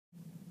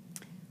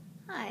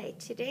Hi,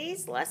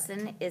 today's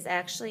lesson is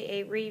actually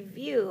a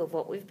review of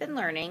what we've been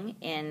learning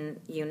in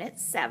Unit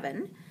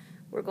 7.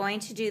 We're going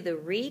to do the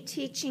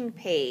reteaching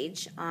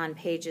page on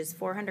pages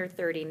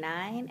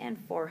 439 and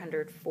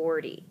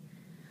 440.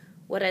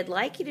 What I'd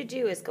like you to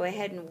do is go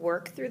ahead and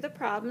work through the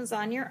problems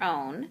on your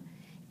own,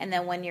 and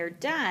then when you're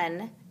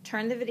done,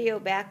 turn the video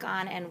back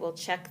on and we'll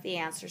check the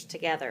answers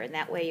together, and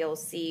that way you'll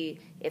see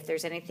if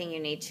there's anything you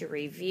need to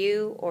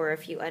review or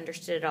if you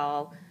understood it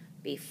all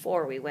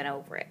before we went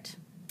over it.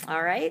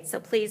 All right,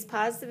 so please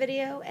pause the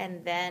video,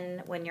 and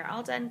then when you're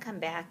all done, come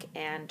back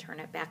and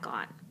turn it back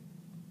on.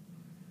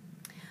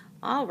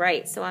 All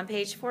right, so on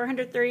page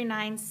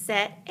 439,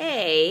 set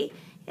A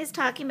is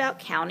talking about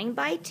counting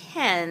by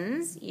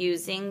tens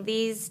using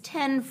these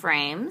 10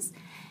 frames.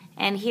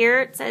 And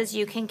here it says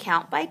you can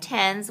count by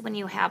tens when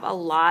you have a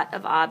lot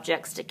of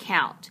objects to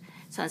count.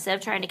 So instead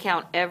of trying to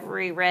count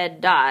every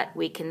red dot,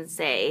 we can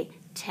say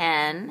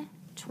 10,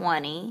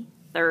 20,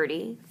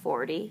 30,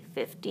 40,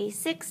 50,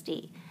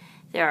 60.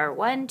 There are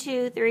 1,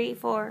 2, 3,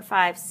 4,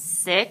 5,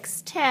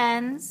 6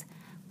 tens,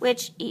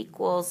 which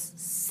equals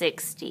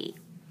 60.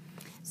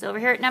 So over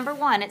here at number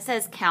 1, it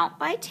says count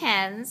by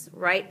tens,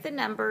 write the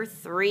number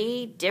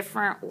 3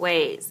 different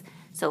ways.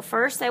 So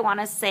first I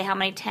want to say how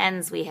many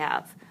tens we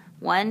have.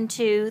 1,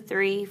 2,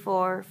 3,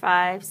 4,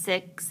 5,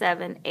 6,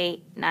 7,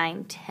 8,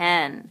 9,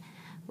 10.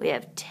 We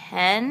have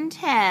 10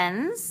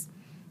 tens,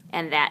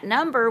 and that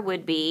number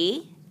would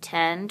be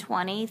 10,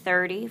 20,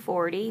 30,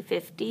 40,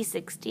 50,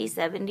 60,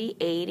 70,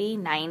 80,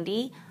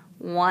 90,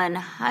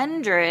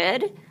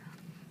 100.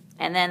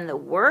 And then the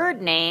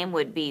word name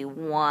would be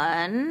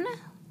 1,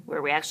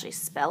 where we actually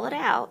spell it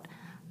out,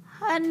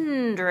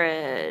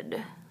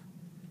 100.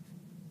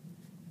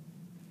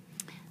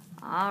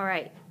 All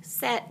right,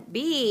 set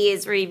B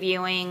is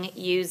reviewing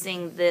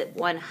using the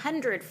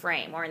 100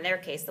 frame, or in their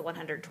case, the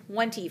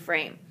 120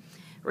 frame.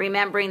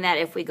 Remembering that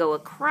if we go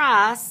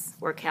across,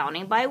 we're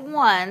counting by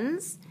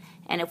ones,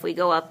 and if we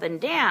go up and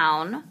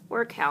down,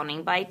 we're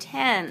counting by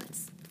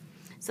tens.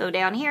 So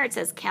down here it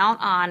says count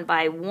on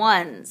by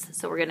ones,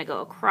 so we're going to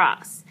go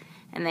across.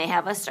 And they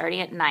have us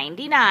starting at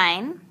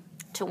 99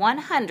 to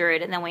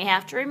 100, and then we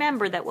have to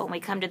remember that when we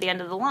come to the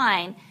end of the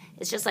line,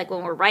 it's just like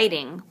when we're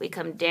writing, we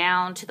come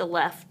down to the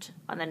left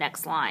on the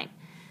next line.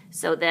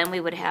 So then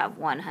we would have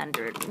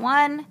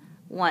 101,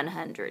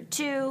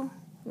 102,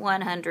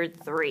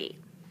 103.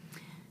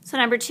 So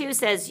number 2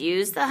 says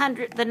use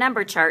the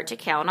number chart to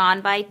count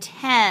on by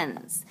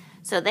tens.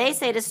 So they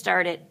say to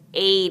start at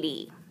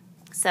 80.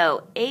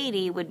 So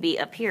 80 would be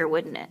up here,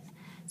 wouldn't it?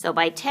 So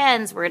by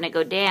tens, we're going to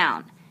go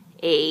down.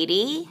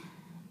 80,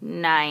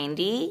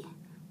 90,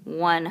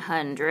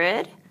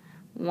 100,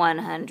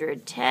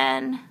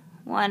 110,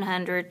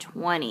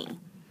 120.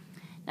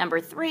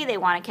 Number 3, they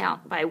want to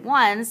count by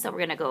ones, so we're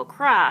going to go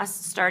across,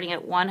 starting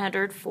at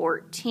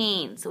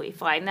 114. So we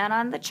find that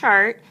on the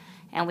chart,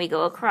 and we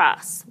go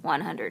across.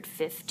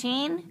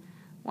 115,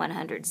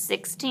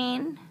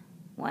 116,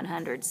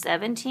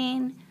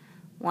 117,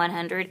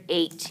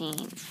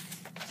 118.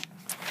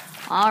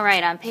 All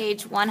right, on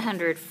page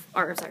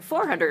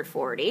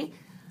 440,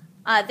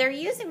 they're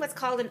using what's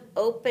called an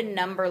open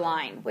number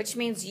line, which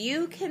means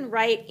you can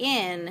write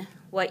in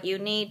what you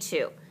need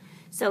to.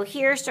 So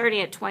here,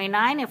 starting at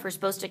 29, if we're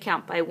supposed to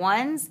count by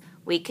ones,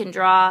 we can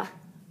draw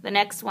the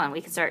next one.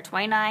 We can start at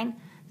 29,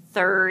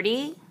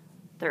 30,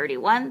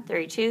 31,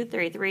 32,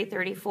 33,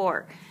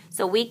 34.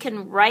 So we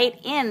can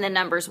write in the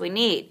numbers we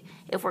need.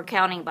 If we're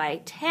counting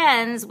by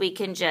tens, we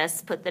can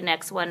just put the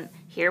next one.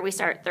 Here we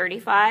start at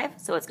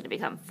 35, so it's going to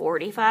become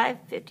 45,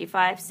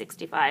 55,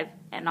 65,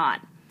 and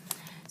on.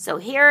 So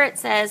here it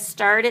says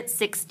start at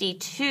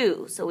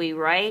 62. So we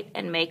write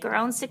and make our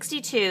own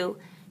 62,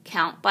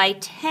 count by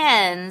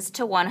tens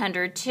to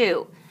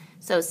 102.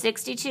 So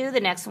 62,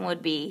 the next one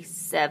would be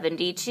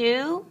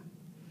 72,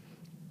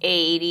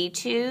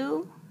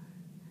 82,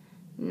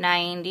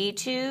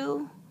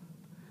 92,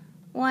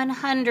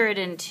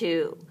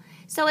 102.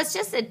 So it's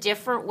just a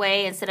different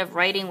way, instead of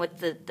writing with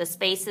the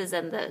spaces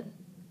and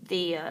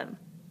the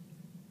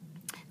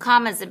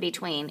commas in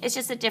between, it's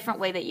just a different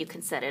way that you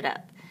can set it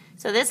up.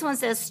 So this one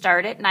says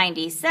start at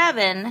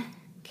 97,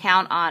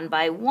 count on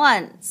by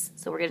ones.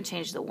 So we're going to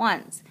change the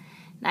ones.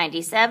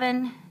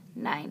 97,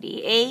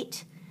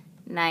 98,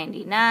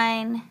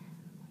 99,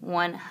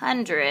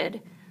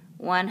 100,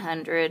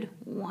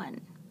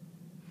 101.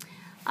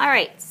 All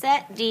right,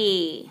 set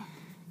D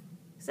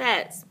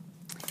says,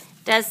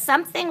 does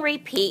something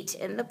repeat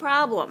in the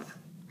problem?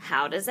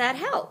 How does that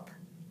help?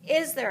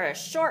 Is there a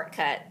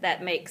shortcut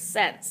that makes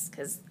sense?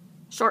 Because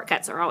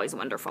shortcuts are always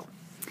wonderful,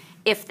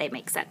 if they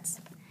make sense.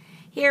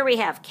 Here we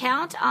have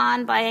count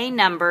on by a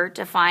number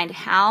to find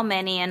how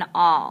many in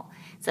all.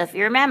 So if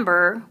you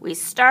remember, we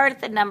start at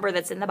the number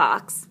that's in the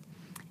box,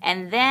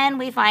 and then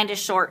we find a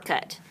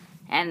shortcut.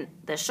 And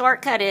the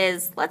shortcut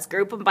is, let's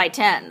group them by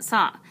tens,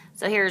 huh?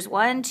 So here's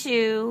 1,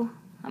 2,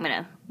 I'm going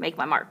to make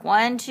my mark.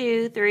 1,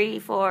 2, 3,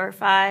 4,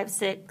 5,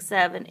 6,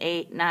 7,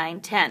 8,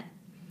 9, 10.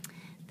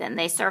 Then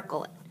they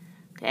circle it.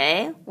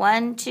 Okay,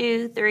 1,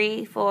 2,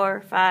 3,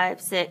 4,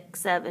 5, 6,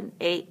 7,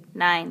 8,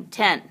 9,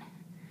 10.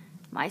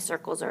 My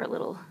circles are a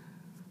little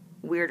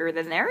weirder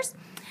than theirs.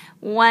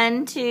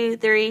 1, 2,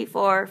 3,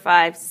 4,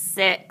 5,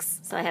 6.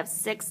 So I have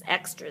 6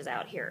 extras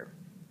out here.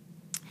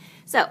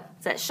 So, it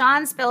says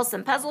Sean spills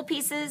some puzzle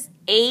pieces.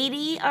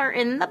 80 are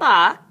in the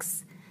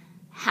box.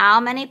 How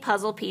many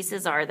puzzle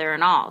pieces are there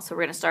in all? So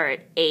we're going to start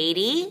at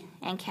 80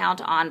 and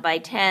count on by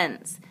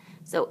tens.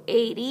 So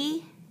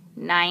 80,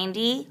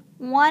 90,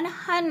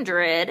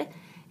 100,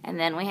 and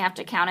then we have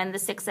to count in the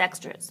 6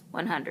 extras.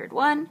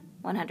 101,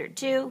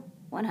 102,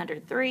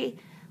 103,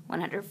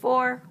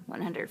 104,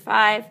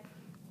 105,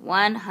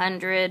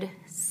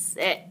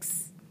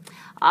 106.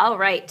 All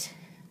right.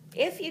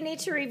 If you need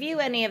to review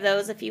any of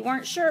those, if you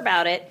weren't sure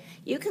about it,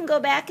 you can go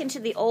back into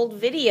the old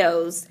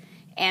videos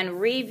and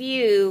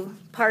review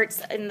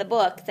parts in the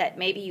book that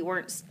maybe you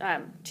weren't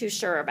too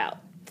sure about.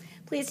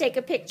 Please take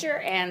a picture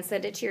and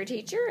send it to your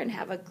teacher, and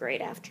have a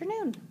great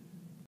afternoon.